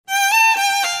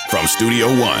From Studio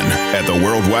One at the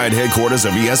worldwide headquarters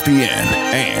of ESPN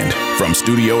and from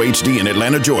Studio HD in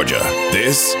Atlanta, Georgia,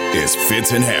 this is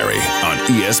Fitz and Harry on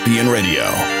ESPN Radio,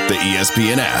 the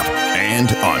ESPN app,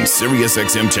 and on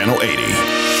SiriusXM Channel 80.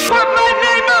 Put my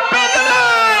name up in the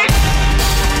line!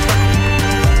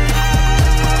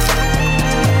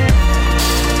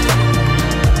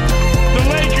 The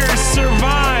Lakers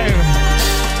survive.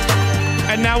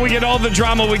 And now we get all the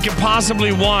drama we could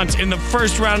possibly want in the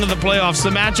first round of the playoffs. The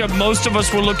matchup most of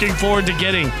us were looking forward to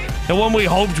getting. The one we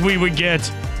hoped we would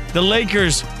get. The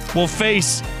Lakers will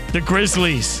face the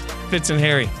Grizzlies. Fitz and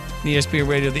Harry, the ESPN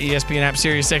Radio, the ESPN app,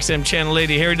 SiriusXM Channel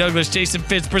 80. Harry Douglas, Jason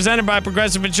Fitz, presented by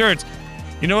Progressive Insurance.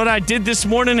 You know what I did this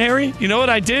morning, Harry? You know what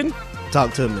I did?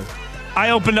 Talk to me. I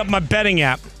opened up my betting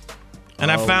app,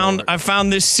 and I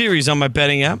found this series on my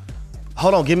betting app.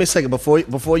 Hold on, give me a second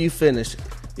before you finish.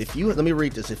 Let me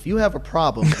read this. If you have a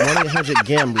problem,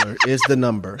 1-800-GAMBLER is the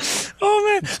number. Oh,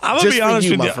 man. I'm going to be honest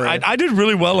with you. I did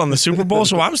really well on the Super Bowl,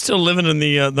 so I'm still living in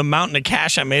the mountain of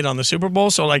cash I made on the Super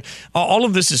Bowl. So, like, all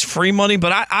of this is free money.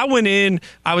 But I went in.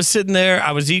 I was sitting there.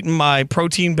 I was eating my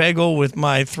protein bagel with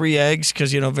my 3 eggs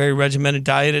because, very regimented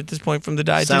diet at this point from the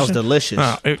dietitian. Sounds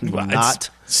delicious. It's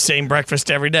same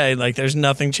breakfast every day. Like, there's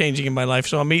nothing changing in my life.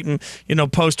 So I'm eating,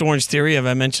 post Orange Theory. As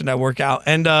I mentioned, I work out.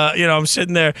 And, I'm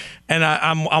sitting there, and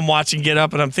I'm watching Get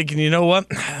Up, and I'm thinking, you know what?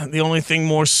 The only thing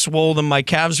more swole than my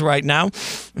calves right now,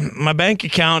 my bank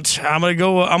account. I'm gonna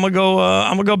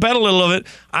go bet a little of it.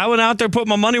 I went out there, put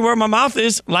my money where my mouth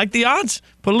is, like the odds.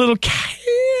 Put a little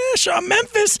cash on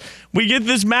Memphis. We get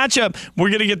this matchup. We're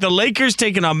going to get the Lakers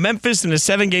taking on Memphis in a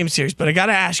 7-game series. But I got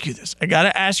to ask you this. I got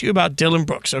to ask you about Dillon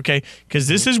Brooks, okay? Because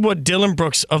this is what Dillon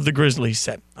Brooks of the Grizzlies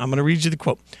said. I'm going to read you the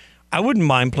quote. I wouldn't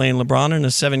mind playing LeBron in a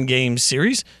 7-game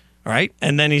series, all right?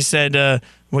 And then he said,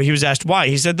 he was asked why.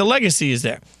 He said the legacy is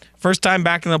there. First time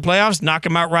back in the playoffs, knock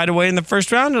them out right away in the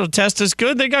first round. It'll test us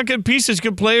good. They got good pieces,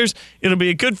 good players. It'll be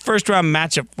a good first-round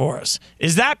matchup for us.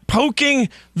 Is that poking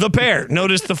the bear?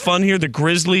 Notice the fun here, the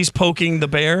Grizzlies poking the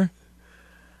bear?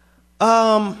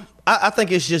 I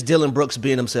think it's just Dillon Brooks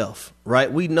being himself,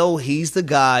 right? We know he's the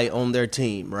guy on their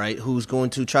team, right, who's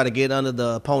going to try to get under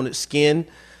the opponent's skin.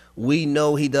 We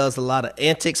know he does a lot of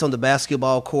antics on the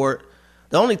basketball court.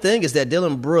 The only thing is that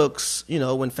Dillon Brooks,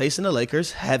 when facing the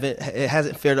Lakers, it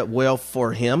hasn't fared up well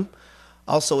for him.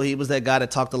 Also, he was that guy that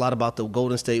talked a lot about the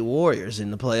Golden State Warriors in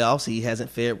the playoffs. He hasn't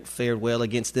fared well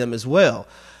against them as well.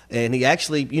 And he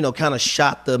actually, kind of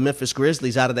shot the Memphis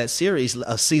Grizzlies out of that series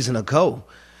a season ago,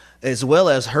 as well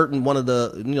as hurting one of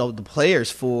the, the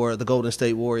players for the Golden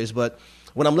State Warriors. But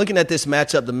when I'm looking at this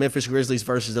matchup, the Memphis Grizzlies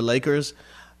versus the Lakers,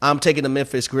 I'm taking the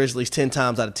Memphis Grizzlies 10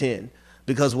 times out of 10.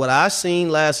 Because what I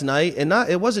seen last night, and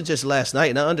it wasn't just last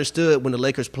night, and I understood when the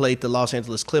Lakers played the Los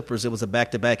Angeles Clippers, it was a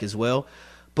back-to-back as well.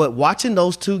 But watching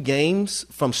those 2 games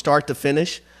from start to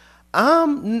finish,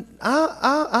 I'm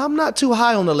not too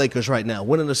high on the Lakers right now,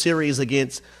 winning a series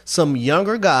against some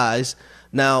younger guys.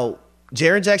 Now,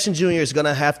 Jaren Jackson Jr. is going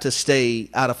to have to stay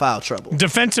out of foul trouble.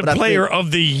 Defensive Player of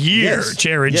the Year, yes,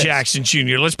 Jaren Jackson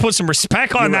Jr. Let's put some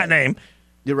respect on that name.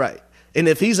 You're right. And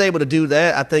if he's able to do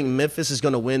that, I think Memphis is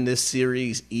going to win this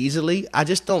series easily. I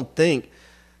just don't think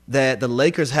that the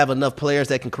Lakers have enough players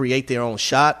that can create their own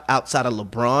shot outside of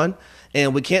LeBron.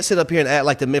 And we can't sit up here and act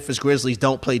like the Memphis Grizzlies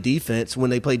don't play defense when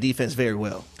they play defense very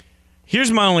well.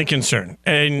 Here's my only concern,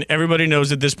 and everybody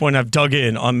knows at this point I've dug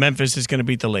in on Memphis is going to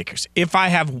beat the Lakers. If I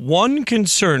have one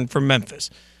concern for Memphis,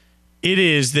 it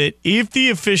is that if the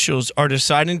officials are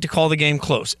deciding to call the game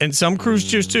close, and some crews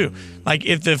choose to, like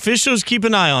if the officials keep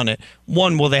an eye on it,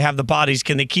 one, will they have the bodies?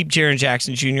 Can they keep Jaren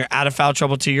Jackson Jr. out of foul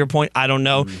trouble, to your point? I don't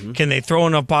know. Can they throw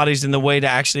enough bodies in the way to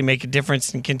actually make a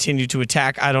difference and continue to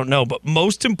attack? I don't know. But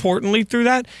most importantly through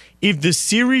that, if the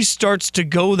series starts to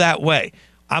go that way,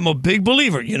 I'm a big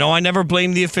believer. I never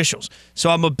blame the officials. So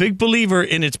I'm a big believer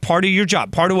in it's part of your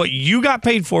job. Part of what you got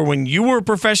paid for when you were a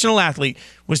professional athlete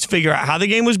was to figure out how the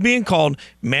game was being called,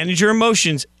 manage your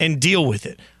emotions, and deal with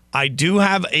it. I do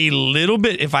have a little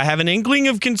bit, if I have an inkling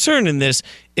of concern in this,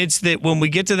 it's that when we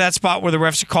get to that spot where the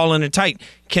refs are calling it tight,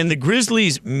 can the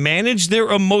Grizzlies manage their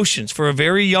emotions for a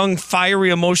very young, fiery,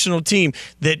 emotional team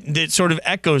that sort of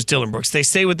echoes Dillon Brooks? They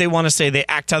say what they want to say. They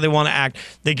act how they want to act.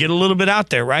 They get a little bit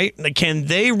out there, right? Can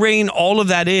they rein all of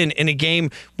that in a game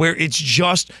where it's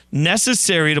just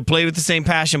necessary to play with the same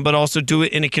passion but also do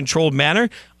it in a controlled manner?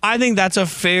 I think that's a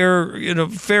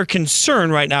fair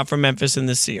concern right now for Memphis in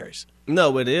this series.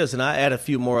 No, it is, and I add a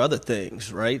few more other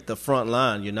things, right? The front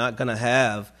line, you're not going to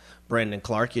have Brandon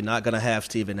Clark. You're not going to have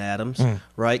Steven Adams,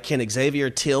 right? Can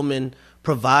Xavier Tillman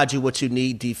provide you what you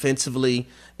need defensively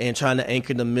and trying to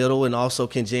anchor the middle? And also,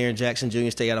 can Jaren Jackson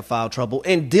Jr. stay out of foul trouble?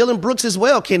 And Dylan Brooks as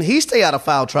well. Can he stay out of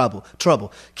foul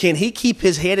trouble? Can he keep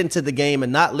his head into the game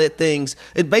and not let things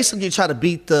 – it basically try to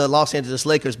beat the Los Angeles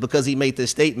Lakers because he made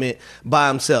this statement by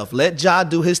himself. Let Ja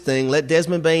do his thing. Let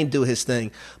Desmond Bane do his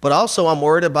thing. But also, I'm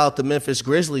worried about the Memphis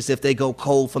Grizzlies if they go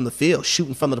cold from the field,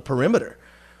 shooting from the perimeter.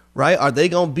 Right? Are they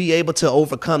going to be able to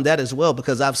overcome that as well?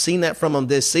 Because I've seen that from them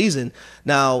this season.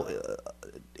 Now,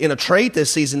 in a trade this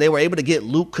season, they were able to get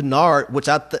Luke Kennard, which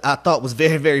I thought was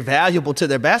very, very valuable to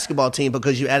their basketball team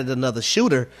because you added another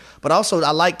shooter. But also,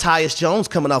 I like Tyus Jones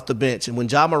coming off the bench. And when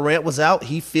Ja Morant was out,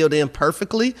 he filled in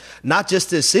perfectly, not just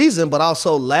this season, but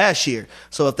also last year.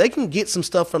 So if they can get some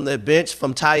stuff from their bench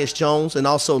from Tyus Jones and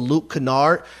also Luke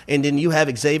Kennard, and then you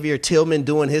have Xavier Tillman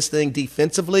doing his thing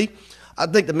defensively, I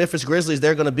think the Memphis Grizzlies,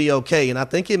 they're going to be okay. And I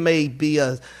think it may be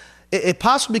it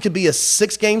possibly could be a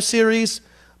 6-game series,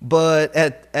 but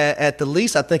at the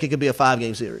least, I think it could be a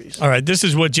 5-game series. All right, this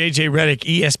is what J.J. Redick,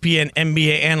 ESPN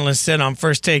NBA analyst, said on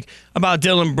First Take about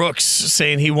Dylan Brooks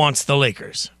saying he wants the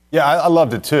Lakers. Yeah, I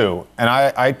loved it too. And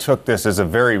I took this as a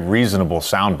very reasonable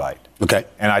soundbite. Okay.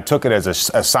 And I took it as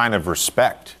a sign of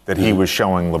respect that he was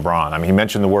showing LeBron. I mean, he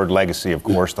mentioned the word legacy, of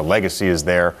course. The legacy is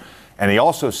there. And he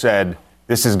also said,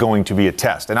 this is going to be a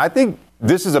test. And I think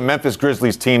this is a Memphis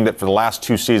Grizzlies team that for the last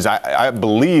 2 seasons, I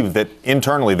believe that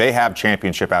internally they have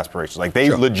championship aspirations. Like they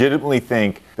legitimately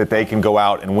think that they can go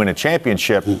out and win a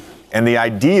championship. And the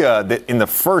idea that in the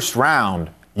first round,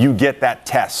 you get that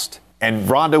test. And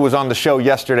Rondo was on the show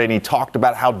yesterday and he talked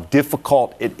about how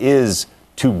difficult it is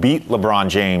to beat LeBron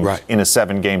James in a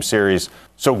 7-game series.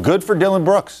 So good for Dylan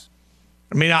Brooks.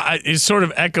 I mean, it sort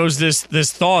of echoes this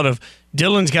thought of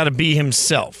Dylan's got to be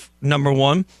himself, number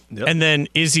one. Yep. And then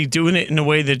is he doing it in a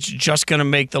way that's just going to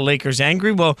make the Lakers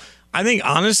angry? Well, I think,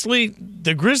 honestly,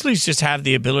 the Grizzlies just have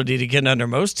the ability to get under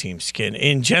most teams' skin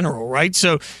in general, right?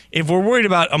 So if we're worried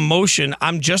about emotion,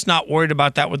 I'm just not worried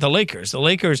about that with the Lakers. The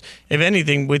Lakers, if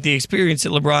anything, with the experience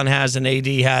that LeBron has and AD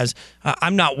has,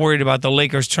 I'm not worried about the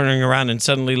Lakers turning around and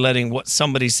suddenly letting what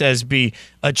somebody says be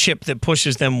a chip that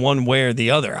pushes them one way or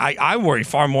the other. I worry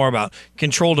far more about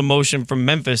controlled emotion from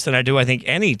Memphis than I do, I think,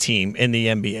 any team in the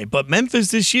NBA. But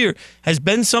Memphis this year has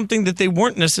been something that they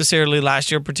weren't necessarily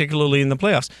last year, particularly in the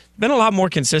playoffs. Been a lot more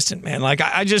consistent, man. Like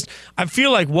I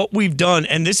feel like what we've done,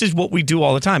 and this is what we do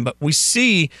all the time, but we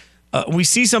see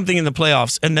something in the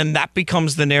playoffs, and then that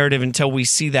becomes the narrative until we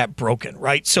see that broken,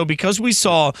 right? So because we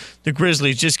saw the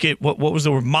Grizzlies just get, what was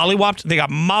the word, mollywopped? They got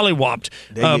mollywopped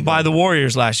by the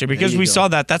Warriors last year. Because we saw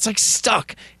that's like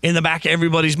stuck in the back of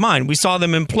everybody's mind. We saw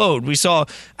them implode. We saw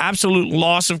absolute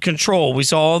loss of control. We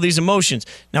saw all these emotions.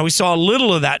 Now, we saw a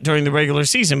little of that during the regular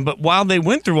season, but while they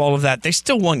went through all of that, they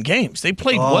still won games. They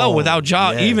played well without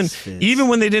Ja, even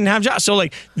when they didn't have Ja. So,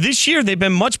 like, this year, they've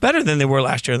been much better than they were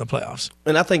last year in the playoffs.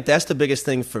 And I think that's the biggest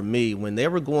thing for me. When they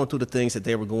were going through the things that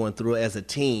they were going through as a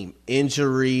team,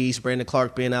 injuries, Brandon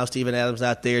Clark being out, Steven Adams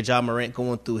out there, Ja Morant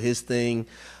going through his thing,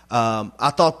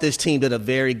 I thought this team did a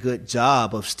very good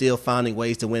job of still finding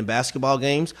ways to win basketball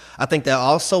games. I think that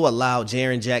also allowed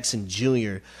Jaren Jackson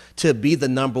Jr. to be the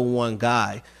number one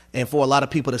guy. And for a lot of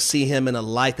people to see him in a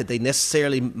light that they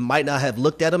necessarily might not have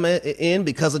looked at him in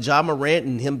because of Ja Morant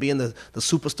and him being the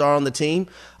superstar on the team.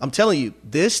 I'm telling you,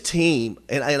 this team,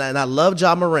 and I love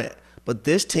Ja Morant, but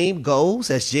this team goes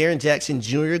as Jaren Jackson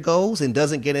Jr. goes and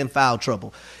doesn't get in foul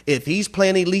trouble. If he's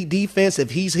playing elite defense,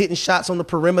 if he's hitting shots on the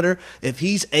perimeter, if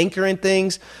he's anchoring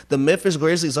things, the Memphis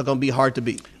Grizzlies are going to be hard to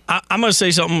beat. I'm going to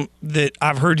say something that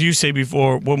I've heard you say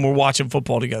before when we're watching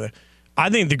football together. I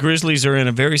think the Grizzlies are in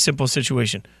a very simple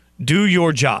situation. Do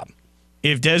your job.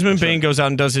 If Desmond Bane goes out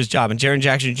and does his job, and Jaren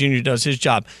Jackson Jr. does his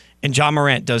job, and Ja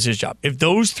Morant does his job, if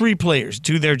those three players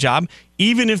do their job,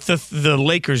 even if the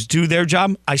Lakers do their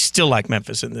job, I still like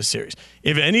Memphis in this series.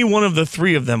 If any one of the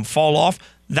three of them fall off,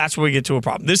 that's where we get to a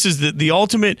problem. This is the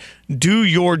ultimate do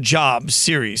your job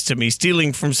series to me,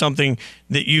 stealing from something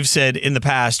that you've said in the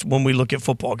past when we look at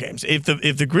football games. If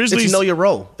the Grizzlies, it's know your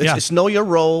role. It's know your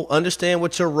role, understand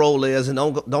what your role is, and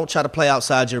don't try to play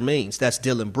outside your means. That's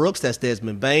Dylan Brooks, that's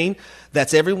Desmond Bane,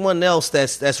 that's everyone else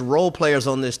that's role players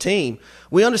on this team.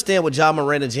 We understand what Ja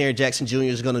Morant and Jaren Jackson Jr.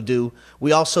 is going to do.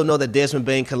 We also know that Desmond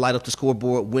Bane can light up the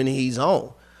scoreboard when he's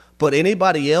on. But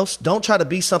anybody else, don't try to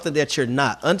be something that you're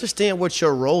not. Understand what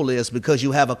your role is because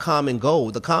you have a common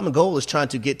goal. The common goal is trying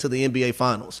to get to the NBA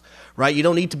Finals, right? You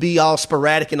don't need to be all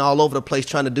sporadic and all over the place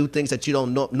trying to do things that you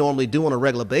don't normally do on a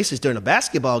regular basis during a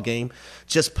basketball game.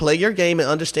 Just play your game and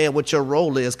understand what your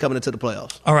role is coming into the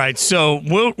playoffs. All right, so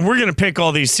we're going to pick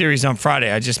all these series on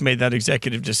Friday. I just made that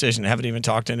executive decision. I haven't even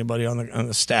talked to anybody on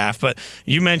the staff. But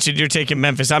you mentioned you're taking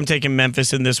Memphis. I'm taking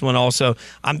Memphis in this one also.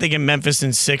 I'm thinking Memphis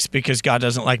in 6 because God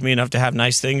doesn't like me enough to have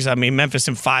nice things. I mean, Memphis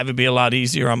in 5 would be a lot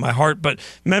easier on my heart. But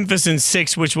Memphis in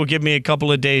 6, which will give me a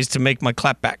couple of days to make my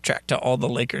clapback track to all the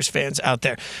Lakers fans out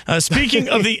there. Speaking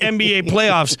of the NBA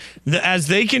playoffs, as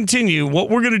they continue, what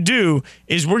we're going to do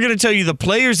is we're going to tell you the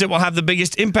players that will have the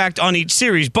biggest impact on each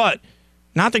series, but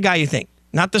not the guy you think,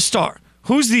 not the star.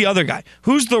 Who's the other guy?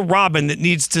 Who's the Robin that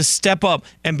needs to step up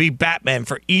and be Batman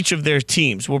for each of their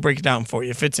teams? We'll break it down for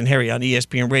you. Fitz and Harry on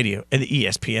ESPN Radio and the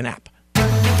ESPN app.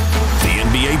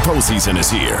 The NBA postseason is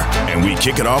here, and we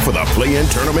kick it off with a play-in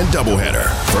tournament doubleheader.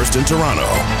 First in Toronto,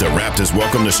 the Raptors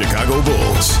welcome the Chicago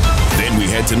Bulls. Then we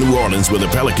head to New Orleans where the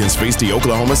Pelicans face the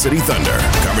Oklahoma City Thunder.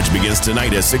 Coverage begins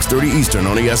tonight at 6:30 Eastern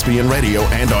on ESPN Radio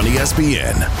and on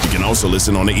ESPN. You can also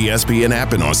listen on the ESPN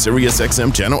app and on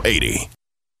SiriusXM Channel 80.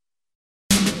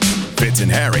 Fitz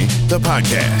and Harry, the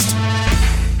podcast.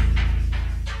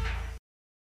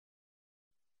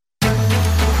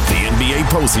 NBA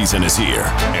postseason is here,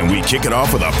 and we kick it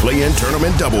off with a play-in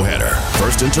tournament doubleheader.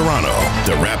 First in Toronto,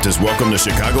 the Raptors welcome the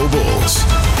Chicago Bulls.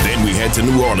 Then we head to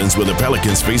New Orleans where the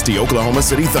Pelicans face the Oklahoma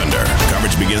City Thunder.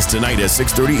 Coverage begins tonight at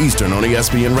 6:30 Eastern on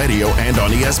ESPN Radio and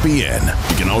on ESPN.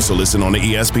 You can also listen on the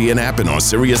ESPN app and on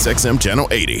SiriusXM Channel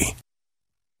 80.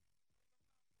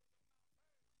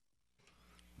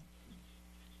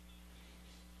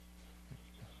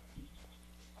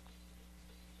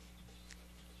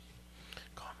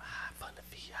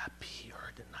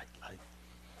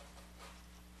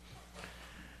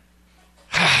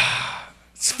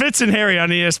 It's Fitz and Harry on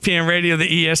ESPN Radio, the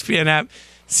ESPN app,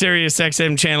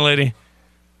 SiriusXM Channel 80.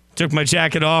 Took my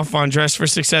jacket off on Dress for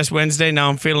Success Wednesday. Now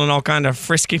I'm feeling all kind of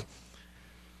frisky.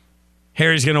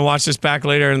 Harry's going to watch this back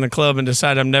later in the club and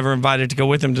decide I'm never invited to go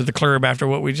with him to the club after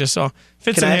what we just saw.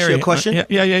 Fitz Can and I ask Harry, you a question?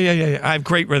 Yeah. I have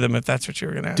great rhythm if that's what you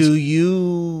were going to ask. Do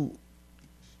you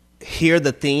hear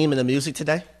the theme in the music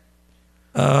today?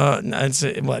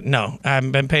 No, I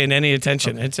haven't been paying any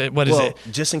attention. Okay. What is it?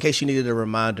 Just in case you needed a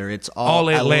reminder, it's all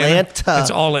Atlanta. It's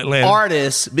all Atlanta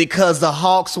artists because the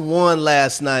Hawks won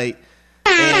last night.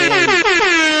 And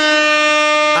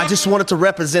I just wanted to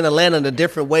represent Atlanta in a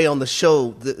different way on the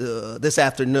show this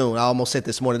afternoon. I almost said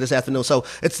this afternoon. So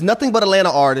it's nothing but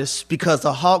Atlanta artists because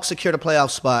the Hawks secured a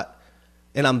playoff spot.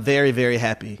 And I'm very, very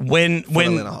happy. When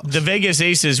the Vegas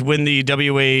Aces win the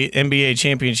WNBA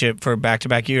championship for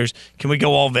back-to-back years, can we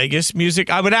go all Vegas music?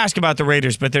 I would ask about the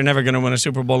Raiders, but they're never going to win a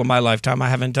Super Bowl in my lifetime. I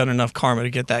haven't done enough karma to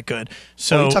get that good.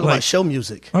 So you're talking about show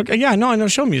music. Okay, yeah, no, I know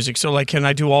show music. So, can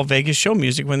I do all Vegas show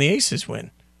music when the Aces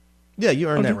win? Yeah, you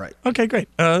earned that right. Okay, great.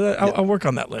 I'll work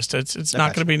on that list. It's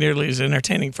not going to be nearly as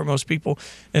entertaining for most people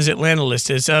as Atlanta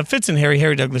list is. Fitz and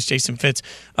Harry Douglas, Jason Fitz.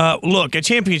 Look, a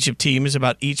championship team is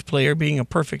about each player being a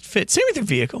perfect fit. Same with your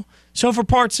vehicle. So for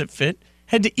parts that fit,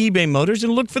 head to eBay Motors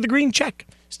and look for the green check.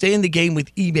 Stay in the game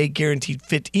with eBay Guaranteed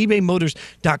Fit.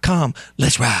 ebaymotors.com.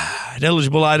 Let's ride.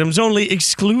 Eligible items only.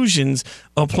 Exclusions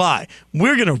apply.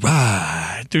 We're going to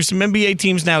ride through some NBA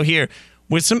teams now here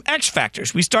with some X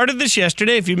Factors. We started this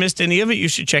yesterday. If you missed any of it, you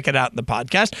should check it out in the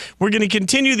podcast. We're going to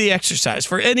continue the exercise.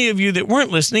 For any of you that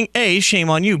weren't listening, A, shame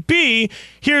on you. B,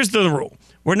 here's the rule.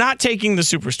 We're not taking the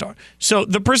superstar. So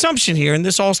the presumption here, and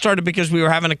this all started because we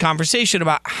were having a conversation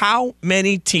about how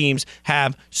many teams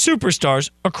have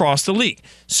superstars across the league.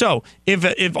 So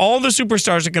if all the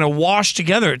superstars are going to wash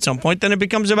together at some point, then it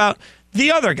becomes about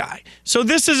the other guy. So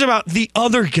this is about the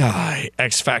other guy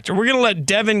X Factor. We're going to let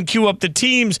Devin cue up the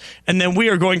teams, and then we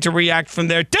are going to react from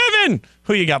there. Devin,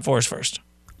 who you got for us first?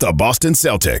 The Boston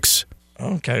Celtics.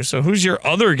 Okay, so who's your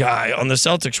other guy on the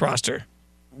Celtics roster?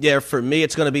 Yeah, for me,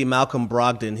 it's going to be Malcolm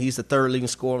Brogdon. He's the third leading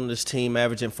scorer on this team,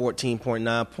 averaging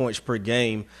 14.9 points per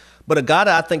game. But a guy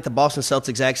that I think the Boston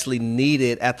Celtics actually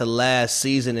needed at the last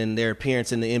season in their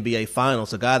appearance in the NBA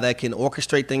Finals, a guy that can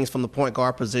orchestrate things from the point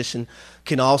guard position,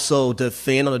 can also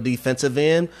defend on the defensive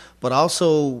end, but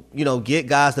also, get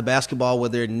guys the basketball where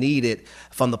they're needed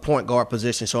from the point guard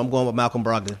position. So I'm going with Malcolm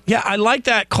Brogdon. Yeah, I like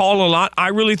that call a lot. I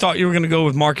really thought you were going to go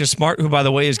with Marcus Smart, who, by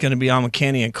the way, is going to be on with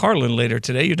Kenny and Carlin later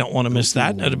today. You don't want to miss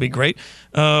that. That'll be great.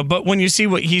 But when you see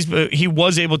what he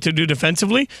was able to do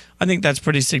defensively, I think that's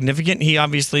pretty significant. He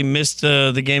obviously missed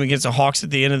the game against the Hawks at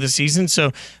the end of the season,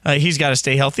 so he's got to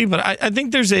stay healthy. But I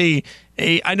think there's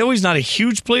I know he's not a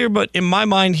huge player, but in my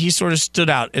mind, he sort of stood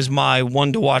out as my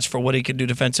one to watch for what he could do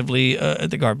defensively at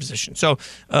the guard position. So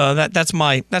that's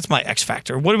my X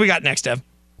factor. What do we got next, Dev?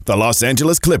 The Los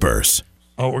Angeles Clippers.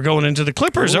 Oh, we're going into the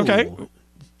Clippers. Ooh. Okay.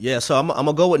 Yeah, so I'm going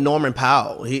to go with Norman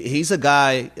Powell. He's a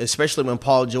guy, especially when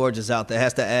Paul George is out there,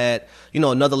 has to add,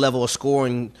 another level of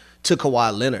scoring to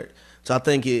Kawhi Leonard. So I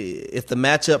think if the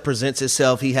matchup presents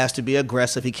itself, he has to be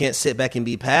aggressive. He can't sit back and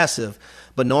be passive.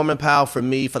 But Norman Powell, for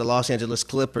me, for the Los Angeles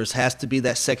Clippers, has to be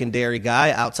that secondary guy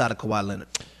outside of Kawhi Leonard.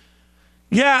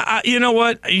 Yeah, you know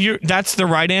what? That's the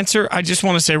right answer. I just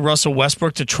want to say Russell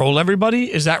Westbrook to troll everybody.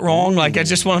 Is that wrong? Like, I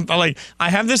just want to, I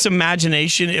have this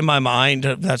imagination in my mind.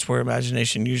 That's where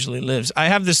imagination usually lives. I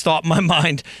have this thought in my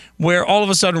mind where all of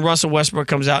a sudden Russell Westbrook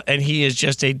comes out and he is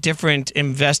just a different,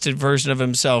 invested version of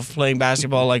himself playing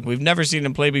basketball like we've never seen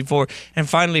him play before. And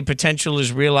finally, potential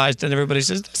is realized and everybody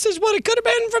says, this is what it could have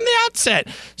been from the outset.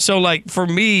 So, for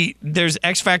me, there's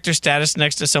X Factor status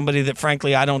next to somebody that,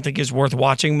 frankly, I don't think is worth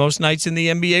watching most nights in the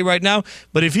NBA right now,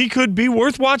 but if he could be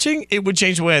worth watching, it would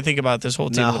change the way I think about this whole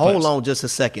team. Now, hold on just a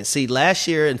second. See, last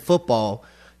year in football,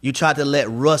 you tried to let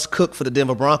Russ cook for the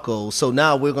Denver Broncos, so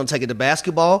now we're going to take it to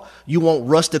basketball. You want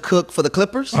Russ to cook for the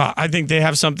Clippers? I think they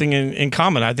have something in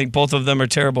common. I think both of them are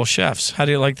terrible chefs. How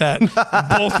do you like that?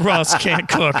 Both Russ can't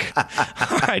cook.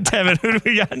 All right, Devin, who do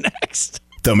we got next?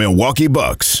 The Milwaukee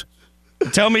Bucks.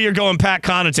 Tell me you're going Pat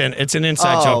Connaughton. It's an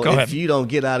inside joke. Go ahead. If you don't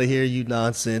get out of here, you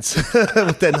nonsense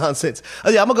with that nonsense.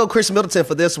 I'm going to go Chris Middleton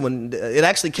for this one. It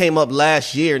actually came up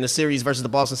last year in the series versus the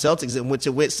Boston Celtics in which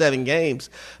it went 7 games.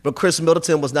 But Chris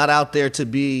Middleton was not out there to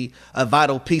be a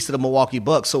vital piece of the Milwaukee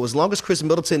Bucks. So as long as Chris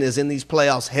Middleton is in these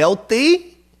playoffs healthy,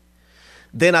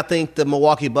 then I think the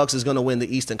Milwaukee Bucks is going to win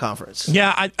the Eastern Conference.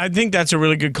 Yeah, I think that's a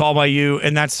really good call by you,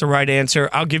 and that's the right answer.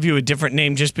 I'll give you a different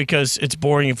name just because it's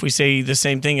boring if we say the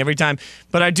same thing every time.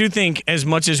 But I do think, as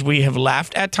much as we have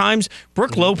laughed at times,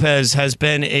 Brook Lopez has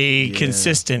been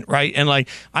consistent, right? And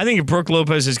I think if Brook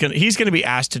Lopez he's going to be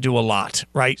asked to do a lot,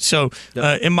 right? So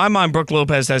in my mind, Brook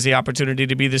Lopez has the opportunity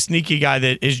to be the sneaky guy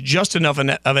that is just enough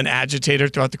of an agitator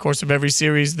throughout the course of every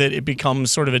series that it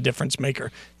becomes sort of a difference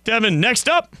maker. Devin, next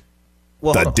up.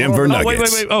 Well, the Denver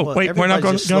Nuggets. Wait. We're not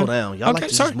going to slow down. Y'all okay,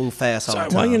 like to just move fast all the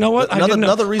time. Well, you know what?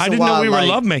 Another reason I didn't know we were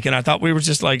lovemaking. I thought we were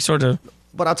just sort of.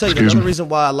 But I'll tell you, another reason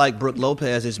why I like Brook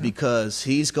Lopez is because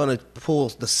he's going to pull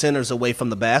the centers away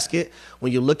from the basket.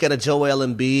 When you look at a Joel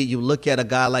Embiid, you look at a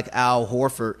guy like Al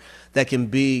Horford that can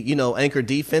be, anchor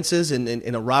defenses and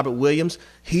a Robert Williams,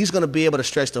 he's going to be able to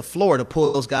stretch the floor to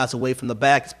pull those guys away from the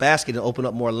basket and open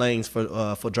up more lanes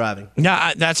for driving.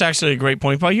 Yeah, that's actually a great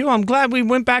point by you. I'm glad we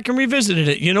went back and revisited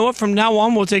it. You know what? From now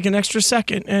on, we'll take an extra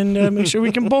second and make sure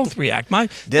we can both react.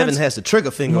 Devin has the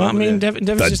trigger finger on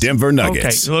the Denver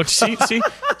Nuggets. Okay, look, see,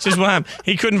 this is what happened.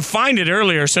 He couldn't find it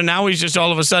earlier, so now he's just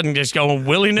all of a sudden just going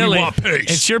willy-nilly. We want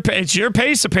pace. It's your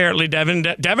pace, apparently, Devin.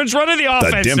 Devin's running the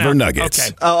offense The Denver now. Nuggets.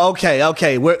 Okay. Oh,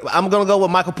 okay. I'm going to go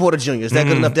with Michael Porter Jr. Is that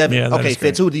good enough, Devin? Yeah, okay,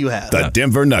 Fitz, who do you have? The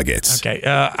Denver Nuggets. Okay.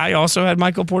 I also had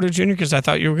Michael Porter Jr. because I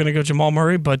thought you were going to go Jamal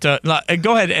Murray, but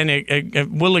go ahead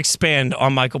and we'll expand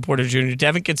on Michael Porter Jr.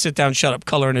 Devin can sit down, shut up,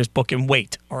 color in his book, and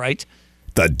wait, all right?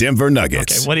 The Denver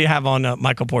Nuggets. Okay, what do you have on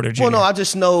Michael Porter Jr.? Well, no, I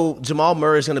just know Jamal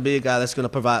Murray is going to be a guy that's going to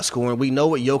provide scoring. We know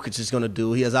what Jokic is going to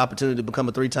do. He has opportunity to become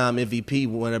a 3-time MVP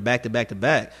winner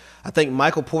back-to-back-to-back. I think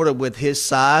Michael Porter, with his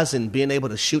size and being able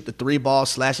to shoot the 3 ball,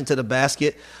 slash into the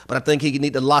basket, but I think he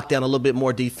need to lock down a little bit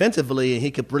more defensively, and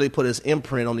he could really put his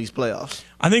imprint on these playoffs.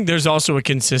 I think there's also a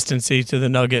consistency to the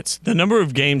Nuggets. The number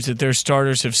of games that their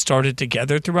starters have started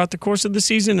together throughout the course of the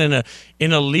season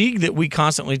in a league that we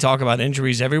constantly talk about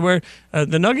injuries everywhere,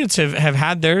 the Nuggets have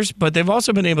had theirs, but they've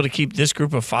also been able to keep this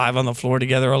group of 5 on the floor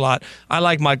together a lot. I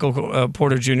like Michael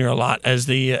Porter Jr. a lot as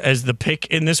the pick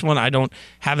in this one. I don't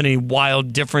have any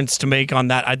wild difference to make on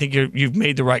that. I think you've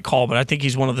made the right call, but I think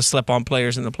he's one of the slip-on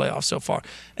players in the playoffs so far.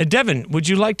 Devin, would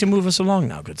you like to move us along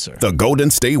now, good sir? The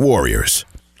Golden State Warriors.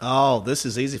 Oh, this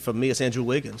is easy for me. It's Andrew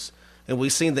Wiggins. And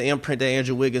we've seen the imprint that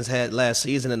Andrew Wiggins had last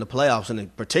season in the playoffs,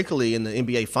 and particularly in the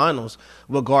NBA Finals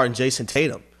regarding Jason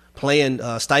Tatum, playing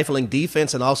stifling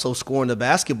defense and also scoring the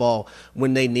basketball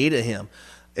when they needed him.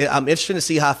 I'm interested to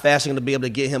see how fast they're going to be able to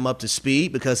get him up to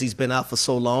speed because he's been out for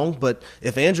so long. But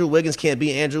if Andrew Wiggins can't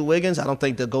be Andrew Wiggins, I don't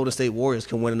think the Golden State Warriors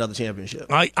can win another championship.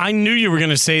 I knew you were going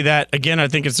to say that. Again, I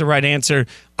think it's the right answer.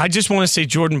 I just want to say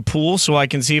Jordan Poole so I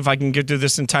can see if I can get through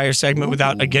this entire segment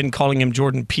without, again, calling him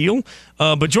Jordan Peele.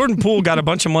 But Jordan Poole got a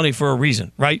bunch of money for a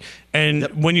reason, right? And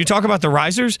when you talk about the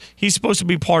risers, he's supposed to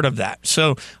be part of that.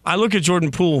 So I look at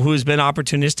Jordan Poole, who has been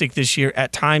opportunistic this year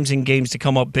at times in games to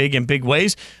come up big in big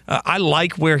ways. I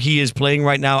like where he is playing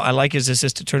right now. I like his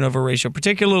assist-to-turnover ratio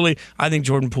particularly. I think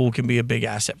Jordan Poole can be a big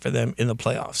asset for them in the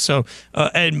playoffs. So,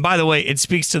 and by the way, it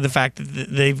speaks to the fact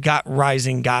that they've got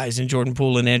rising guys in Jordan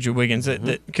Poole and Andrew Wiggins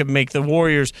that could make the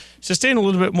Warriors sustain a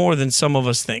little bit more than some of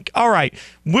us think. All right,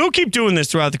 we'll keep doing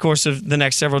this throughout the course of the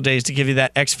next several days to give you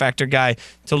that X Factor guy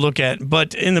to look at.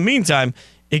 But in the meantime,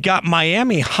 it got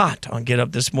Miami hot on Get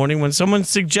Up this morning when someone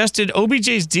suggested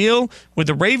OBJ's deal with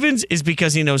the Ravens is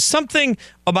because he knows something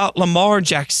about Lamar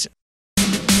Jackson.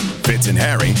 Fitz and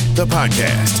Harry, the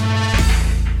podcast.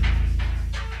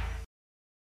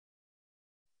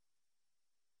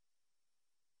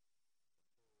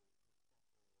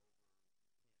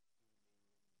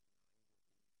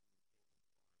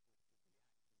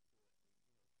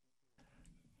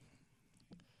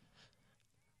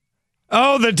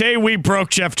 Oh, the day we broke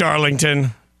Jeff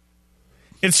Darlington.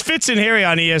 It's Fitz and Harry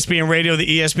on ESPN Radio, the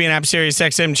ESPN app, Sirius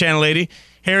XM Channel 80.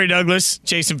 Harry Douglas,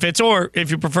 Jason Fitz, or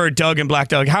if you prefer, Doug and Black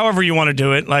Doug, however you want to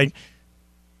do it. Like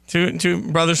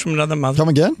two brothers from another mother. Come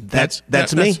again? That's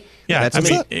me. Yeah, That's I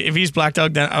mean, me. if he's Black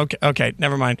Doug, then okay,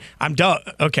 never mind. I'm Doug.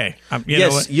 Okay, you know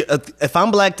what? If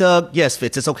I'm Black Doug, yes,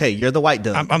 Fitz, it's okay. You're the white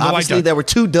Doug. I'm the white Obviously, Doug. there were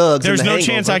two Dougs. There's in the no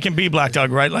Hangover. chance I can be Black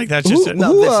Doug, right? Like that's just it.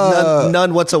 No,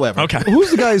 none whatsoever. Okay.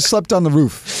 Who's the guy who slept on the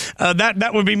roof?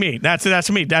 That would be me.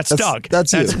 That's me. That's Doug.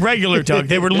 That's you. regular Doug.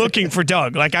 They were looking for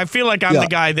Doug. Like I feel like I'm the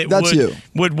guy that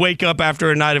would wake up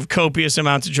after a night of copious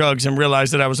amounts of drugs and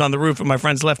realize that I was on the roof and my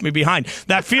friends left me behind.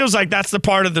 That feels like that's the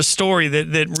part of the story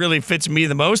that really fits me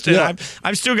the most. And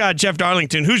I've still got Jeff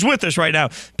Darlington, who's with us right now,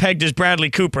 pegged as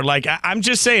Bradley Cooper. Like I'm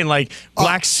just saying, like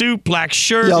black suit, black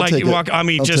shirt. Yeah, I'll like take you walk. it. I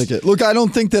mean, I'll just take it. Look, I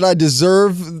don't think that I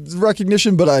deserve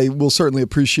recognition, but I will certainly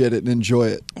appreciate it and enjoy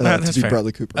it to be fair.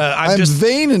 Bradley Cooper. I'm I'm just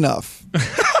vain enough.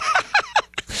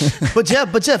 But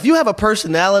Jeff, you have a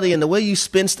personality, and the way you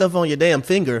spin stuff on your damn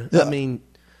finger. I mean,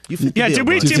 you fit the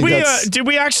bill, bro. Did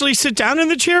we actually sit down in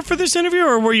the chair for this interview,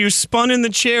 or were you spun in the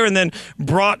chair and then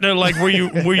brought to were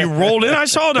you rolled in? I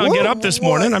saw it on Get Up this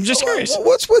morning. I'm just curious.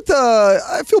 What's with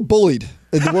I feel bullied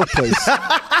in the workplace.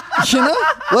 You know?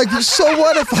 Like, so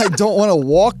what if I don't want to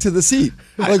walk to the seat?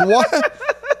 Like,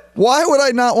 why would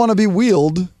I not want to be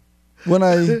wheeled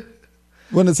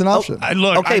when it's an option?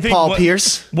 I think Paul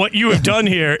Pierce. What you have done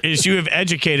here is you have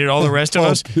educated all the rest of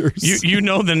us. You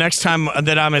know the next time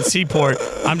that I'm at Seaport,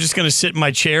 I'm just going to sit in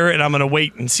my chair and I'm going to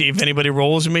wait and see if anybody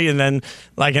rolls me. And then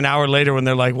like an hour later when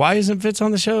they're like, why isn't Fitz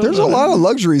on the show? There's a lot of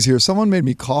luxuries here. Someone made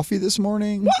me coffee this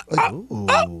morning.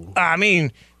 I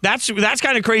mean, that's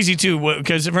kind of crazy too,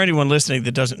 because for anyone listening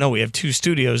that doesn't know, we have two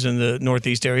studios in the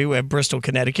Northeast area. We have Bristol,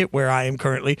 Connecticut, where I am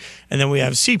currently, and then we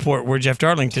have Seaport, where Jeff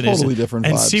Darlington is. Totally different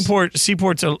and vibes.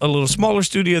 Seaport's a little smaller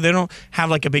studio. They don't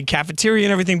have like a big cafeteria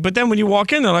and everything. But then when you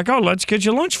walk in, they're like, "Oh, let's get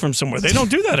you lunch from somewhere." They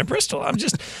don't do that at Bristol. I'm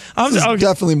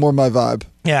definitely more my vibe.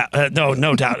 Yeah,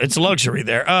 no doubt. It's luxury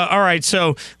there. All right,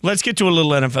 so let's get to a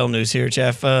little NFL news here,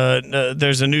 Jeff.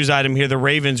 There's a news item here. The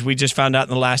Ravens, we just found out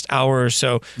in the last hour or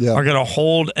so, are going to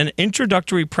hold an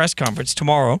introductory press conference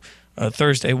tomorrow,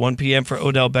 Thursday, 1 p.m. for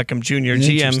Odell Beckham Jr.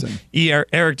 GM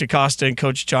Eric DeCosta and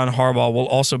Coach John Harbaugh will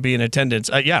also be in attendance.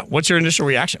 What's your initial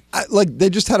reaction? They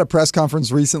just had a press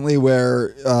conference recently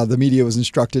where the media was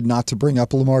instructed not to bring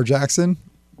up Lamar Jackson.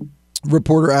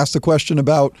 Reporter asked a question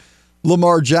about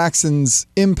Lamar Jackson's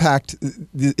impact,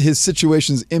 his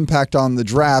situation's impact on the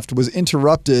draft was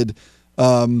interrupted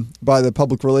by the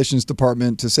public relations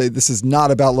department to say this is not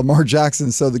about Lamar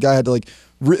Jackson. So the guy had to it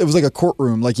was like a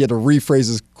courtroom, like he had to rephrase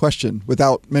his question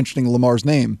without mentioning Lamar's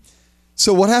name.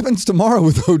 So what happens tomorrow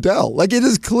with Odell? Like, it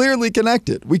is clearly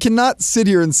connected. We cannot sit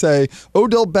here and say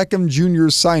Odell Beckham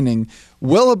Jr.'s signing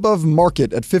well above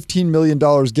market at $15 million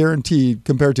guaranteed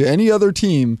compared to any other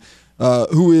team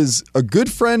who is a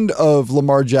good friend of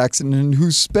Lamar Jackson and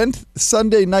who spent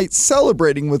Sunday night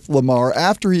celebrating with Lamar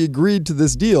after he agreed to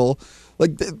this deal.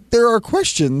 Like, there are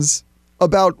questions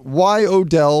about why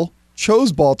Odell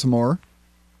chose Baltimore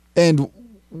and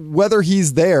whether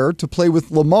he's there to play with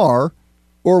Lamar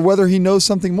or whether he knows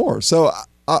something more. So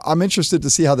I'm interested to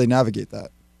see how they navigate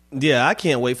that. Yeah, I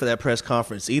can't wait for that press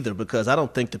conference either, because I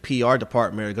don't think the PR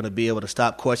department are going to be able to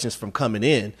stop questions from coming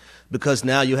in, because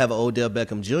now you have an Odell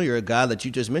Beckham Jr., a guy that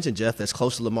you just mentioned, Jeff, that's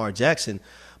close to Lamar Jackson.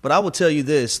 But I will tell you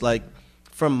this, like,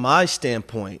 from my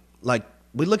standpoint, like,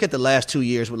 we look at the last 2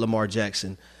 years with Lamar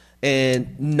Jackson,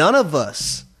 and none of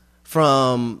us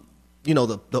from,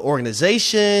 the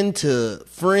organization to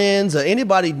friends or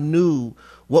anybody knew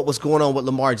what was going on with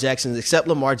Lamar Jackson, except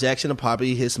Lamar Jackson and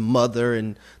probably his mother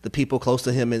and the people close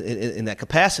to him in that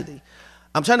capacity.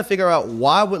 I'm trying to figure out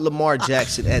why would Lamar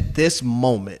Jackson at this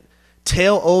moment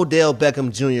tell Odell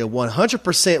Beckham Jr.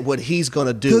 100% what he's going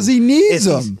to do. Because he needs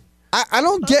him. I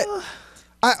don't get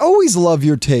 – I always love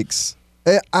your takes.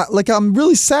 I'm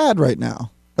really sad right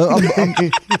now.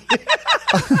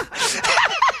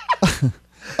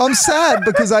 I'm sad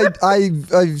because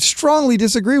I strongly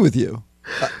disagree with you.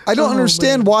 I don't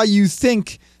understand why you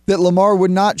think that Lamar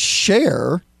would not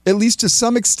share, at least to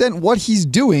some extent, what he's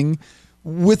doing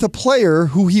with a player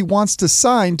who he wants to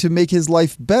sign to make his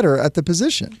life better at the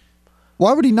position.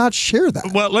 Why would he not share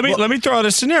that? Well, let me throw out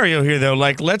a scenario here, though.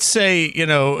 Like, let's say,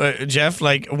 Jeff,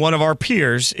 like one of our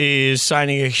peers is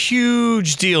signing a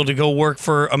huge deal to go work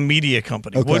for a media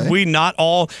company. Okay. Would we not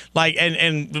all, like,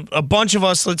 and a bunch of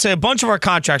us, let's say a bunch of our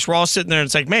contracts, we're all sitting there and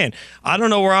it's like, man, I don't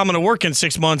know where I'm going to work in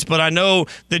 6 months, but I know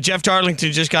that Jeff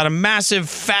Darlington just got a massive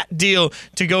fat deal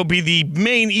to go be the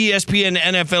main ESPN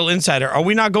NFL insider. Are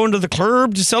we not going to the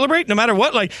club to celebrate no matter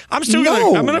what? Like, I'm still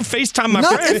going to FaceTime my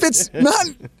friend. Not if it's not...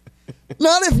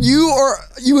 Not if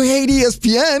you hate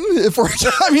ESPN.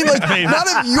 Not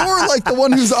if you're like the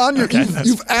one who's on your. Okay,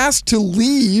 you've asked to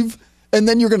leave, and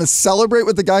then you're going to celebrate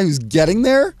with the guy who's getting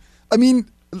there. I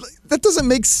mean, that doesn't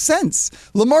make sense.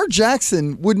 Lamar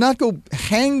Jackson would not go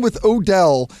hang with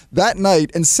Odell that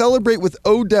night and celebrate with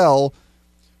Odell,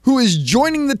 who is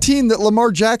joining the team that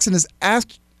Lamar Jackson is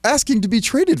asking to be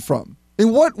traded from.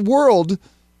 In what world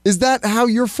is that how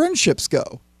your friendships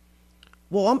go?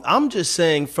 Well, I'm just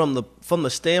saying from the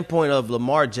standpoint of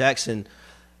Lamar Jackson,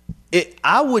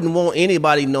 I wouldn't want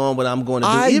anybody knowing what I'm going to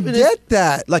do. I get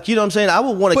that. Like, you know what I'm saying? I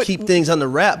would want to keep things under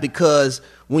wrap because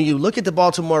when you look at the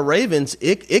Baltimore Ravens,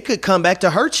 it could come back to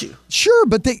hurt you. Sure,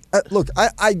 but look,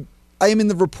 I am in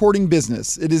the reporting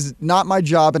business. It is not my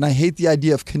job, and I hate the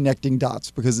idea of connecting dots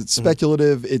because it's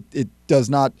speculative. It does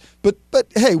not. But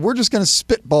hey, we're just going to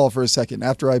spitball for a second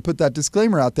after I put that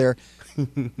disclaimer out there.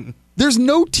 There's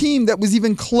no team that was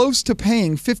even close to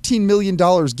paying $15 million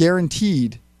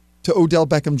guaranteed to Odell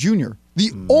Beckham Jr.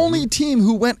 The only team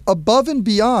who went above and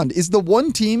beyond is the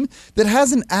one team that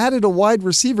hasn't added a wide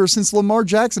receiver since Lamar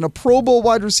Jackson, a Pro Bowl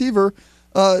wide receiver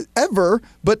ever,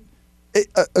 but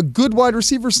a good wide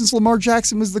receiver since Lamar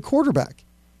Jackson was the quarterback.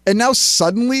 And now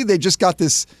suddenly they just got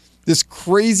this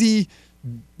crazy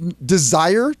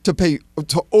desire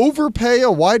to overpay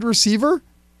a wide receiver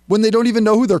when they don't even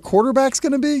know who their quarterback's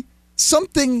going to be.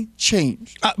 Something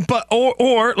changed.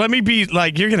 Or let me be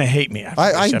like, you're going to hate me.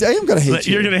 I am going to hate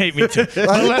you. You're going to hate me too.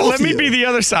 Let me be the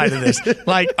other side of this.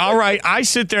 Like, all right, I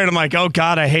sit there and I'm like, oh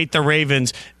God, I hate the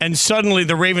Ravens. And suddenly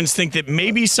the Ravens think that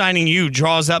maybe signing you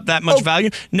draws up that much value.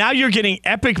 Now you're getting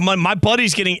epic money. My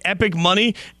buddy's getting epic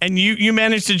money and you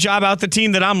managed to job out the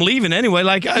team that I'm leaving anyway.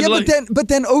 Like, but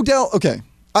then Odell, okay.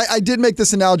 I did make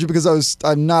this analogy because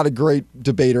I'm not a great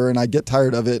debater and I get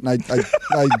tired of it, and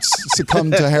I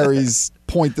succumbed to Harry's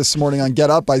point this morning on Get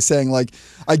Up by saying, like,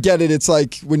 I get it. It's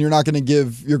like when you're not going to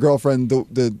give your girlfriend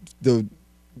the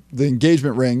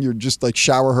engagement ring, you're just like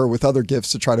shower her with other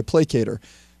gifts to try to placate her.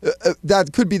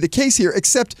 That could be the case here,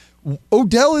 except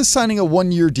Odell is signing a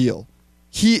 1-year deal.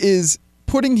 He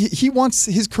wants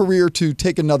his career to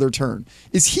take another turn.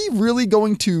 Is he really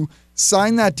going to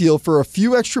sign that deal for a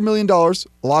few extra $1 million,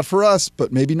 a lot for us,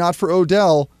 but maybe not for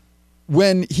Odell,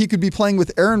 when he could be playing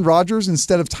with Aaron Rodgers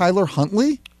instead of Tyler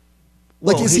Huntley?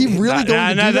 Like, is he really going to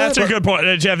do that? That's a good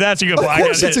point, Jeff. That's a good point. Of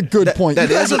course, it's a good point. That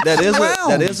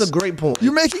is a great point.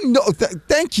 You're making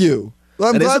thank you.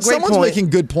 I'm glad someone's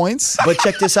making good points. But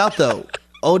check this out, though.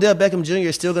 Odell Beckham Jr.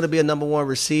 is still going to be a number 1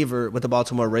 receiver with the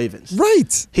Baltimore Ravens.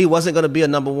 Right. He wasn't going to be a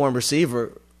number 1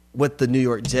 receiver with the New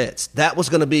York Jets. That was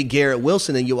going to be Garrett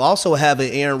Wilson, and you also have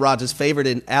an Aaron Rodgers favorite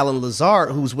in Alan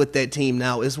Lazard, who's with that team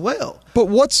now as well. But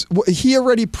he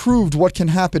already proved what can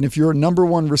happen if you're a number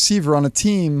 1 receiver on a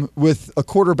team with a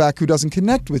quarterback who doesn't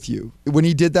connect with you. When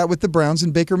he did that with the Browns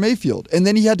and Baker Mayfield, and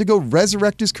then he had to go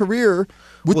resurrect his career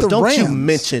with the Rams. Don't you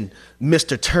mention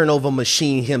Mr. Turnover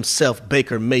Machine himself,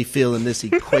 Baker Mayfield, in this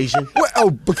equation?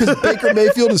 Because Baker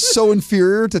Mayfield is so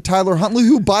inferior to Tyler Huntley,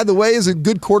 who, by the way, is a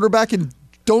good quarterback and.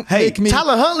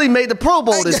 Tyler Huntley made the Pro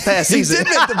Bowl this past season. He did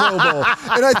make the Pro Bowl,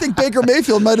 and I think Baker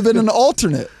Mayfield might have been an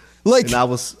alternate. Like, and I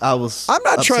was. I'm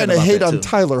not trying to hate on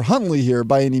Tyler Huntley here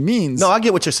by any means. No, I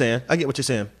get what you're saying.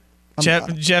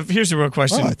 Jeff, here's a real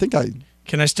question.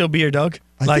 Can I still be your Doug?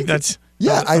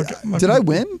 Yeah. Did I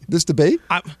win this debate?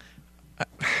 I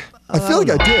feel like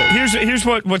I did. Here's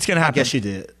what's going to happen. I guess you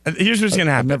did. Here's what's going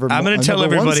to happen. I'm going to tell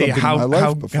everybody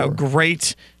how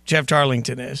great Jeff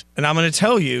Darlington is, and I'm going to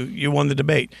tell you, you won the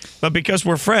debate. But because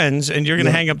we're friends and you're going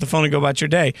to hang up the phone and go about your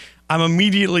day, I'm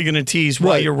immediately going to tease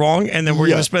why you're wrong, and then we're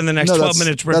going to spend the next 12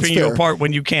 minutes ripping you apart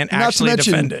when you can't actually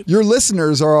defend it. Your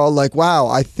listeners are all like, wow,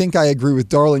 I think I agree with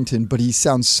Darlington, but he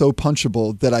sounds so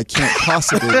punchable that I can't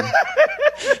possibly...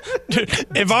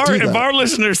 If our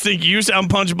listeners think you sound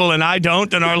punchable and I don't,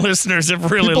 then our listeners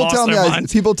have really lost their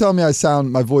minds. People tell me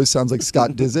my voice sounds like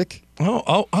Scott Disick. I'm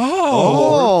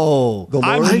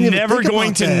never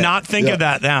going to not think of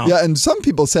that now. Yeah, and some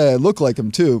people say I look like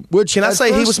him too. Which can I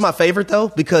say he was my favorite though,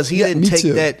 because he didn't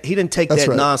take that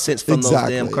nonsense from those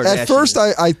damn Kardashians. At first,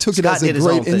 I took it as a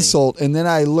great insult, and then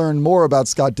I learned more about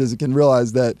Scott Disick and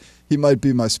realized that he might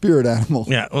be my spirit animal.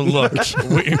 Yeah, well, look,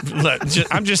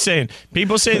 I'm just saying,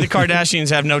 people say the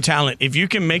Kardashians have no talent. If you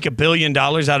can make $1 billion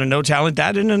out of no talent,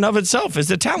 that in and of itself is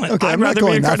a talent. Okay, I'd I'm not rather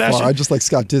going be a that Kardashian. far. I just like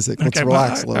Scott Disick. Let's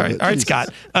relax a little bit. All right,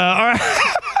 Scott. All right.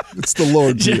 It's the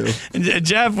Lord to you.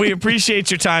 Jeff, we appreciate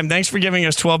your time. Thanks for giving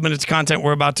us 12 minutes of content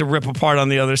we're about to rip apart on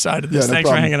the other side of this. Thanks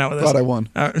for hanging out with us. Glad I won.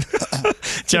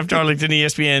 Jeff Darlington,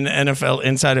 ESPN NFL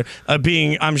insider,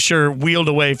 being, I'm sure, wheeled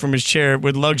away from his chair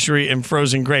with luxury and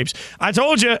frozen grapes. I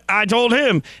told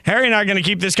him, Harry and I are going to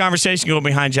keep this conversation going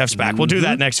behind Jeff's back. We'll do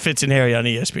that next. Fitz and Harry on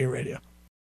ESPN Radio.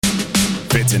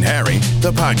 Fitz and Harry,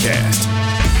 the podcast.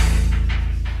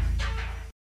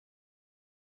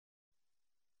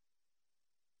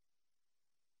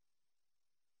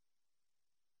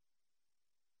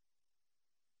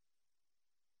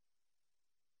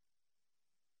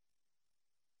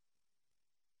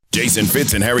 Jason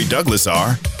Fitz and Harry Douglas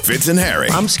are Fitz and Harry.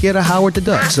 I'm scared of Howard the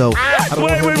Duck, so I don't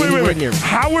want him anywhere near me.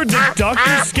 Howard the Duck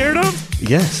you're scared of?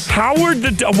 Yes. Howard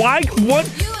the Duck.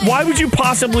 Why would you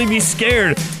possibly be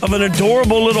scared of an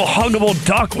adorable little huggable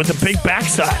duck with a big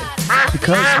backside?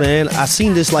 Because, man, I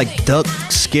seen this like duck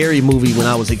scary movie when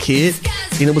I was a kid,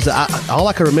 and it was all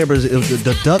I can remember is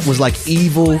the duck was like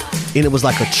evil, and it was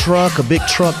like a big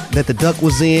truck that the duck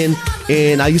was in,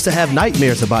 and I used to have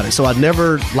nightmares about it, so I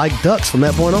never liked ducks from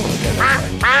that point on.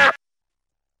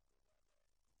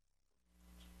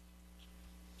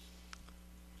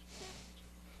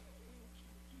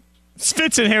 It's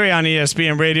Fitz and Harry on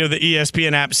ESPN Radio, the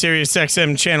ESPN app, Sirius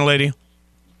XM Channel 80.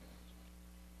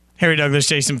 Harry Douglas,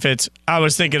 Jason Fitz. I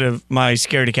was thinking of my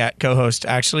Scaredy Cat co-host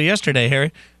actually yesterday,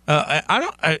 Harry.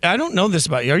 I don't know this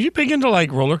about you. Are you big into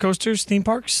like roller coasters, theme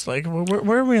parks? Like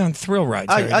where are we on thrill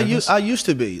rides? I used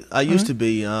to be.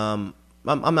 I'm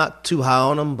not too high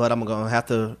on them, but I'm gonna have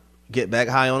to get back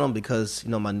high on them because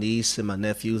my niece and my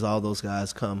nephews, all those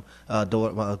guys come.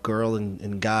 My girl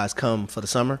and guys come for the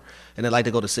summer, and they like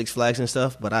to go to Six Flags and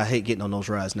stuff. But I hate getting on those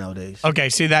rides nowadays. Okay,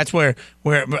 see, that's where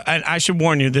I should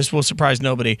warn you. This will surprise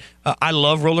nobody. I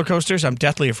love roller coasters. I'm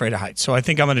deathly afraid of heights, so I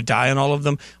think I'm going to die on all of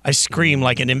them. I scream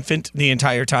like an infant the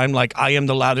entire time, like I am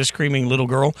the loudest screaming little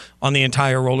girl on the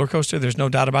entire roller coaster. There's no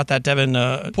doubt about that, Devin.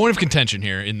 Point of contention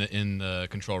here in the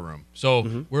control room.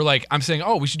 So we're like, I'm saying,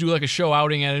 we should do like a show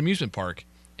outing at an amusement park.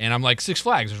 And I'm like, Six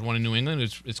Flags. There's one in New England.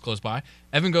 It's close by.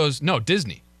 Evan goes, no,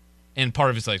 Disney. And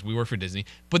part of it's like, we work for Disney.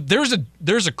 But there's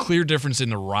a clear difference in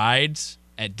the rides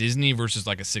at Disney versus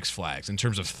like a Six Flags in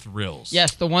terms of thrills.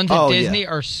 Yes, the ones at Disney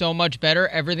are so much better.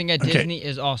 Everything at Disney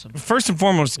is awesome. First and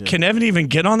foremost, can Evan even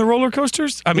get on the roller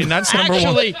coasters? I mean, that's number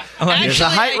one. There's a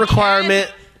height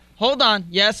requirement. Hold on.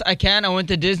 Yes, I can. I went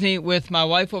to Disney with my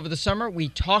wife over the summer. We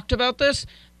talked about this.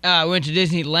 I went to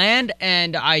Disneyland,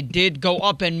 and I did go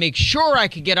up and make sure I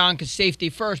could get on because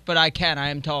safety first, but I can. I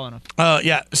am tall enough.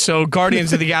 Yeah, so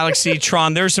Guardians of the Galaxy,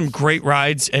 Tron, there's some great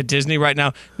rides at Disney right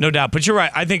now, no doubt. But you're right.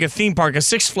 I think a theme park, a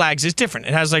Six Flags, is different.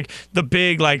 It has, like, the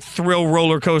big, like, thrill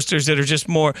roller coasters that are just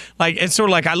more, like, it's sort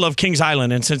of like I love Kings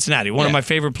Island in Cincinnati. One of my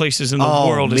favorite places in the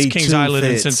world is Kings Island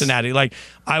in Cincinnati. Like,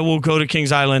 I will go to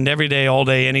Kings Island every day, all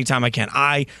day, anytime I can.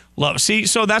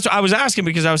 So that's what I was asking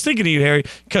because I was thinking of you, Harry,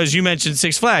 because you mentioned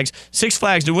Six Flags. Six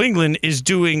Flags New England is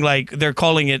doing like they're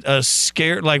calling it a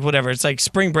scare, like whatever. It's like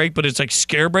spring break, but it's like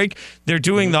scare break. They're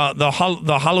doing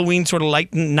the Halloween sort of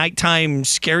like nighttime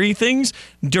scary things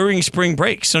during spring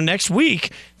break. So next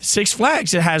week, Six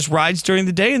Flags, it has rides during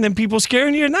the day and then people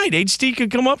scaring you at night. HD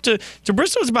could come up to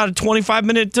Bristol. It's about a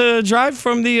 25-minute drive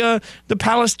from the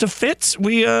Palace to Fitz.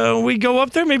 We go up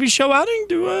there, maybe show outing,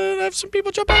 have some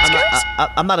people jump out and scare us.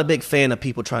 I'm not a big fan of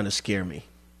people trying to scare me.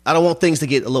 I don't want things to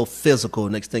get a little physical.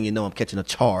 Next thing you know, I'm catching a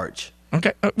charge.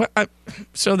 Okay,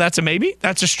 so that's a maybe.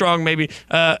 That's a strong maybe.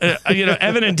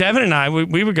 Evan and Devin and I,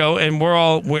 we would go, and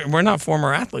we're not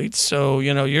former athletes, so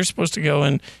you're supposed to go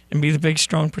and be the big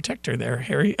strong protector there,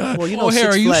 Harry. Harry,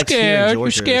 are you scared?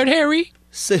 You scared, Harry?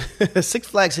 Six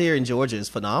Flags here in Georgia is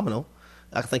phenomenal.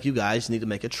 I think you guys need to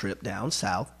make a trip down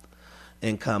south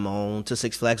and come on to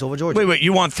Six Flags Over Georgia. Wait,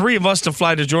 you want 3 of us to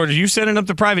fly to Georgia? You setting up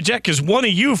the private jet? Because one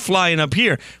of you flying up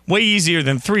here, way easier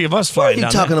than 3 of us flying down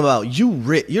What are you talking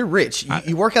about? You're rich.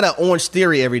 You work at an Orange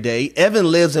Theory every day. Evan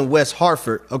lives in West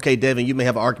Hartford. Okay, Devin, you may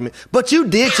have an argument. But you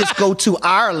did just go to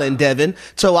Ireland, Devin.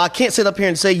 So I can't sit up here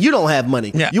and say you don't have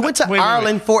money. Yeah. You went to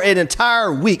Ireland for an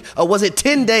entire week. Or was it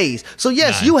 10 days? So,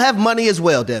 yes, you have money as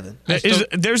well, Devin.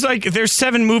 There's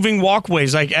 7 moving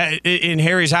walkways like in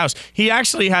Harry's house. He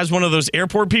actually has one of those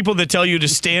airport people that tell you to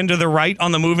stand to the right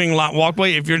on the moving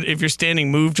walkway. If you're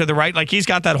standing, move to the right. Like he's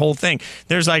got that whole thing.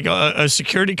 There's like a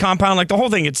security compound, like the whole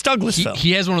thing. It's Douglasville.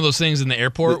 He has one of those things in the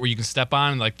airport where you can step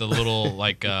on like the little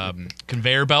like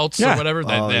conveyor belts or whatever.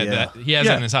 That he has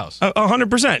that in his house.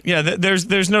 100%. Yeah.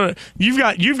 There's no. You've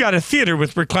got a theater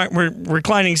with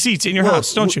reclining seats in your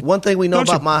house, don't you? One thing we know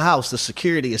about my house, the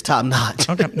security is top notch.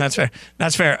 Okay,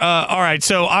 that's fair. All right.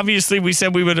 So obviously we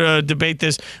said we would debate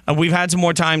this. We've had some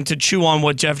more time to chew on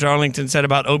what Jeff Darlington said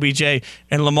about OBJ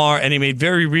and Lamar, and he made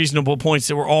very reasonable points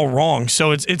that were all wrong.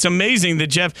 So it's amazing that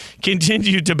Jeff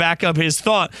continued to back up his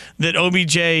thought that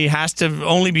OBJ has to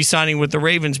only be signing with the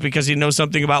Ravens because he knows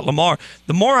something about Lamar.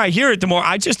 The more I hear it, the more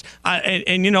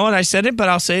and you know what, I said it, but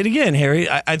I'll say it again, Harry.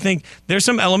 I think there's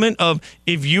some element of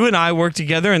if you and I work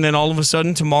together and then all of a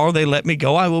sudden tomorrow they let me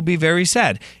go, I will be very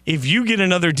sad. If you get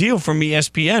another deal from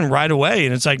ESPN right away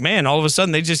and it's like, man, all of a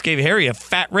sudden they just gave Harry a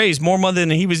fat raise, more money than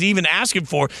he was even asking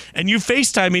for, and you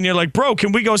FaceTime me and you're like, bro,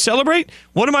 can we go celebrate?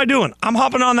 What am I doing? I'm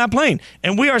hopping on that plane.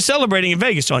 And we are celebrating in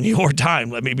Vegas on your time.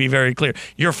 Let me be very clear.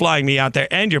 You're flying me out there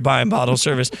and you're buying bottle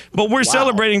service. But we're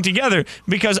celebrating together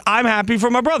because I'm happy for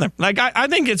my brother. Like, I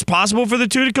think it's possible for the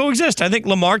two to coexist. I think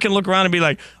Lamar can look around and be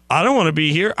like, I don't want to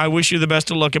be here. I wish you the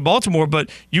best of luck in Baltimore, but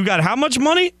you got how much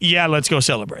money? Yeah, let's go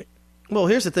celebrate. Well,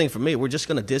 here's the thing for me. We're just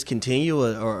going to discontinue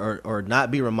or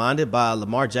not be reminded by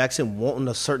Lamar Jackson wanting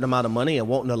a certain amount of money and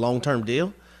wanting a long-term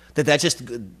deal. That just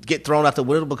get thrown out the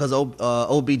window because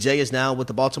OBJ is now with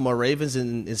the Baltimore Ravens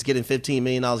and is getting $15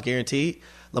 million guaranteed.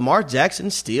 Lamar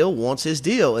Jackson still wants his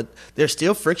deal. There's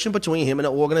still friction between him and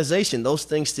the organization. Those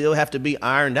things still have to be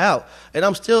ironed out. And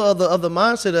I'm still of the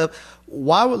mindset of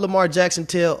why would Lamar Jackson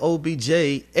tell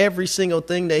OBJ every single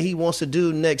thing that he wants to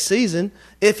do next season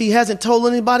if he hasn't told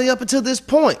anybody up until this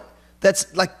point?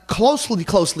 That's like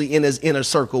closely in his inner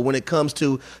circle when it comes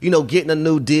to, getting a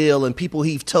new deal and people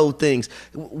he've told things.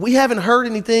 We haven't heard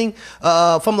anything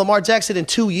from Lamar Jackson in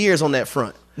 2 years on that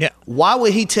front. Yeah. Why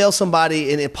would he tell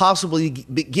somebody and it possibly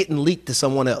be getting leaked to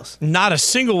someone else? Not a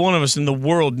single one of us in the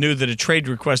world knew that a trade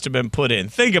request had been put in.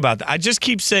 Think about that. I just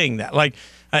keep saying that. Like,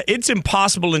 it's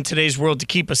impossible in today's world to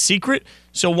keep a secret.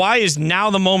 So why is now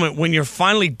the moment when you're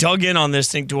finally dug in on this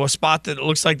thing to a spot that it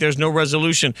looks like there's no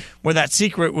resolution where that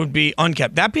secret would be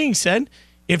unkept? That being said,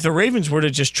 if the Ravens were to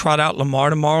just trot out Lamar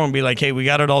tomorrow and be like, hey, we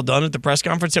got it all done at the press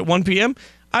conference at 1 p.m.,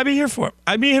 I'd be here for it.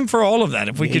 I'd be in for all of that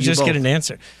if we could just get an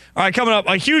answer. All right, coming up,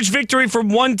 a huge victory from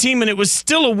one team, and it was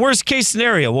still a worst-case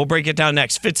scenario. We'll break it down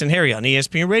next. Fitz and Harry on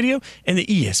ESPN Radio and the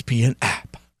ESPN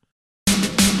app.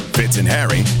 Fitz and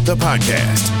Harry, the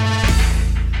podcast.